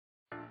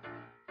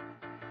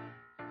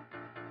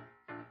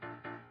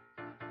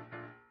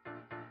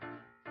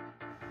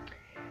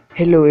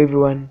Hello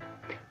everyone,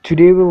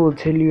 today we will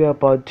tell you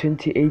about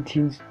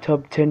 2018's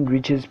top 10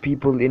 richest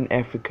people in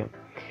Africa.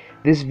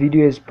 This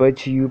video is brought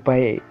to you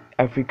by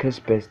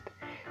Africa's Best,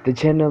 the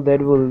channel that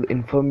will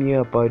inform you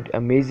about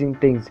amazing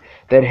things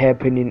that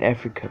happen in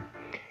Africa.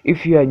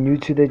 If you are new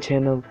to the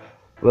channel,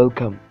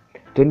 welcome.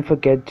 Don't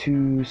forget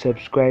to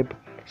subscribe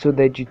so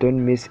that you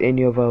don't miss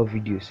any of our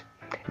videos.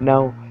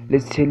 Now,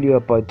 let's tell you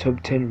about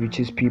top 10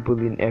 richest people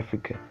in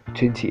Africa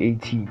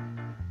 2018.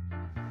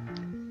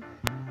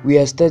 We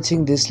are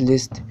starting this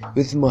list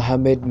with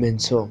Mohamed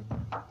Mansour.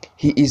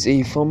 He is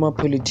a former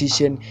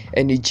politician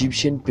and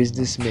Egyptian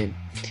businessman.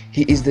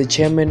 He is the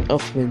chairman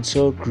of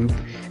Mansour Group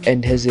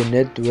and has a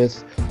net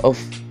worth of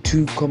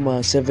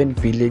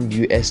 $2.7 billion.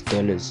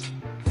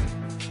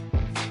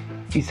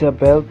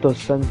 Isabel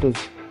dos Santos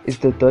is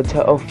the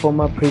daughter of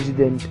former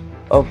president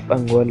of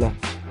Angola,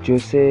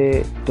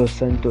 José dos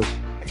Santos.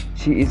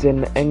 She is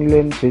an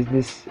Angolan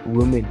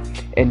businesswoman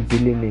and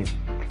billionaire.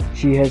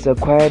 She has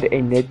acquired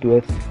a net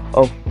worth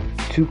of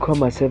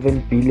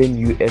 $2.7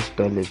 billion,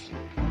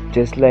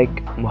 just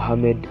like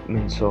Mohamed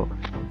Mansour.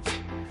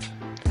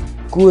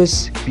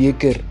 Koos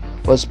Bekker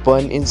was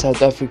born in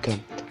South Africa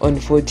on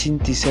 14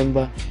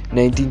 December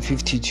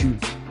 1952.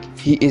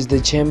 He is the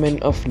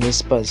chairman of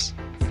Naspers.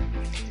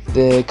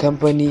 The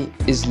company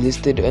is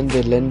listed on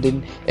the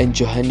London and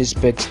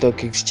Johannesburg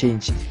Stock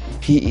Exchange.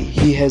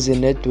 He has a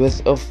net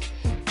worth of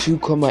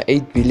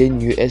 $2.8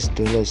 billion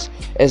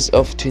as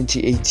of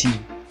 2018.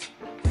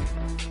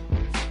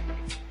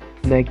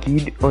 Nicky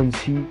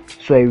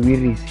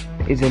Sawiris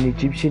is an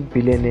Egyptian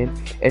billionaire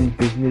and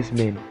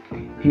businessman.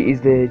 He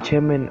is the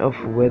chairman of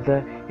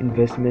Weather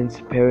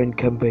Investments parent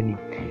company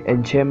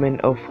and chairman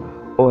of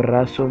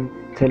Orasom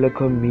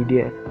Telecom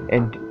Media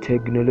and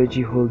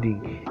Technology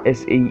Holding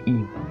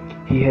 (SAE).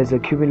 He has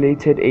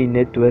accumulated a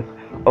net worth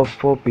of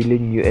 $4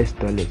 billion.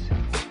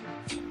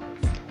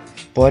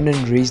 Born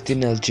and raised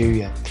in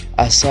Algeria,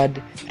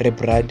 Issad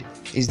Rebrab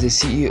is the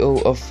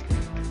CEO of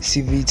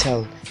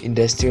Civital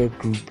Industrial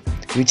Group,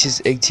 which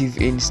is active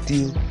in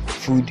steel,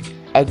 food,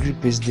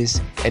 agribusiness,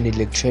 and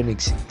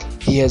electronics.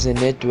 He has a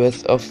net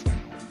worth of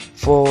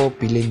 $4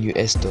 billion.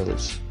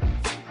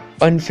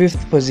 On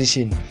fifth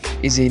position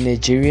is a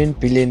Nigerian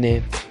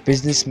billionaire,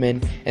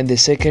 businessman, and the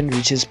second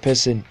richest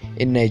person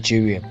in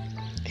Nigeria.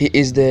 He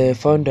is the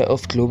founder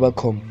of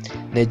Globacom,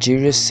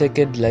 Nigeria's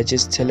second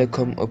largest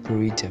telecom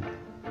operator.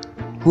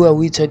 Who are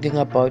we talking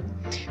about?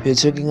 We're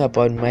talking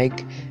about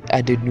Mike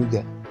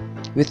Adenuga,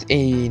 with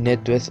a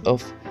net worth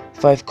of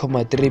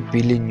 $5.3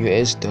 billion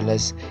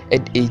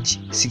at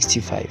age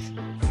 65.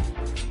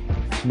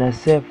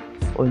 Nassef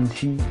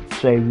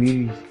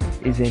Sawiris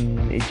is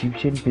an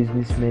Egyptian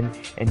businessman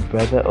and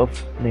brother of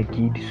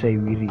Nicky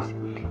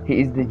Sawiris. He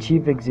is the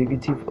chief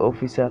executive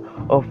officer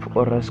of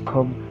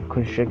Orascom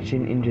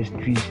Construction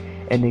Industries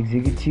and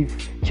executive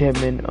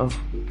chairman of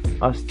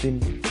Aston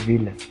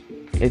Villa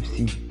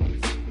FC.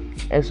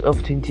 As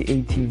of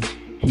 2018,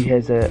 he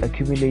has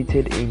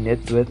accumulated a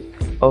net worth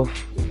of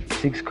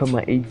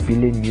 $6.8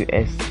 billion.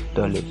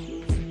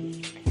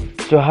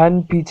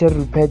 Johann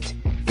Rupert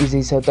is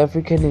a South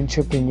African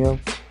entrepreneur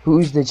who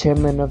is the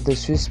chairman of the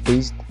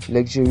Swiss-based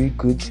luxury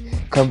goods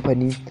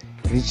company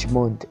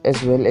Richemont,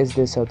 as well as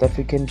the South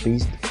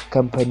African-based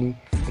company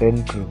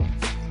Renko.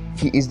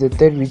 He is the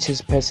third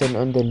richest person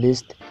on the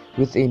list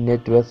with a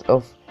net worth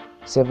of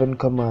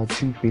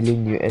 $7.2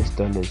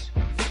 billion.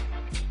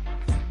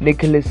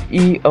 Nicholas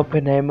E.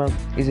 Oppenheimer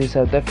is a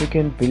South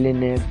African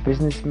billionaire,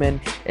 businessman,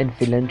 and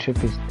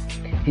philanthropist.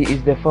 He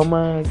is the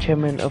former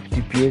chairman of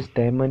De Beers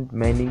Diamond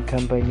Mining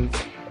Company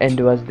and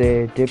was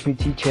the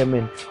deputy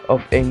chairman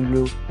of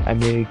Anglo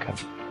American.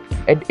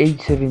 At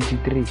age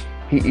 73,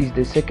 he is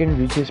the second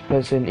richest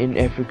person in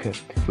Africa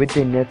with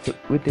a net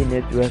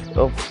worth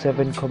of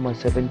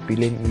 $7.7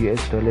 billion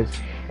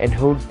and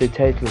holds the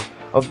title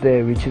of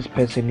the richest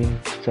person in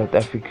South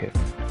Africa.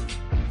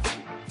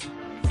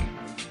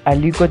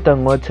 Aliko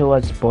Dangote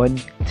was born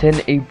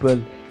 10 April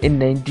in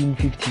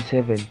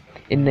 1957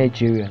 in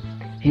Nigeria.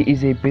 He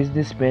is a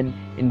businessman,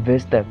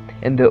 investor,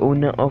 and the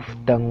owner of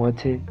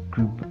Dangote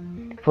Group.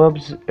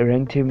 Forbes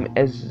ranked him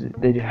as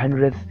the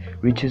 100th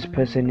richest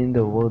person in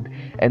the world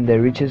and the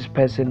richest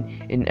person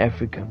in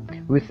Africa,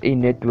 with a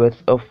net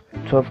worth of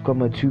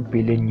 $12.2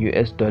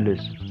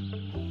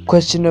 billion.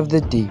 Question of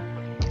the day: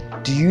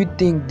 do you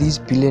think these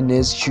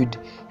billionaires should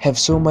have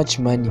so much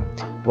money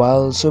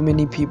while so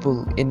many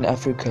people in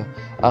Africa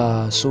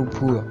are so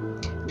poor?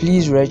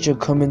 Please write your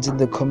comments in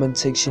the comment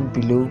section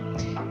below,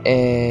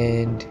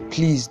 and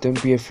please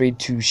don't be afraid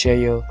to share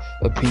your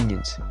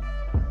opinions.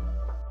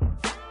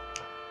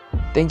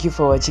 Thank you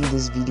for watching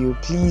this video.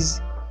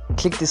 Please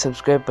click the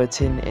subscribe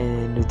button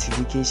and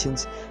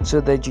notifications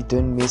so that you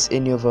don't miss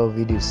any of our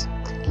videos.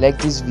 Like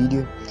this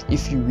video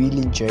if you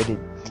really enjoyed it,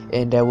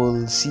 and I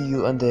will see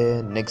you on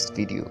the next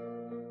video.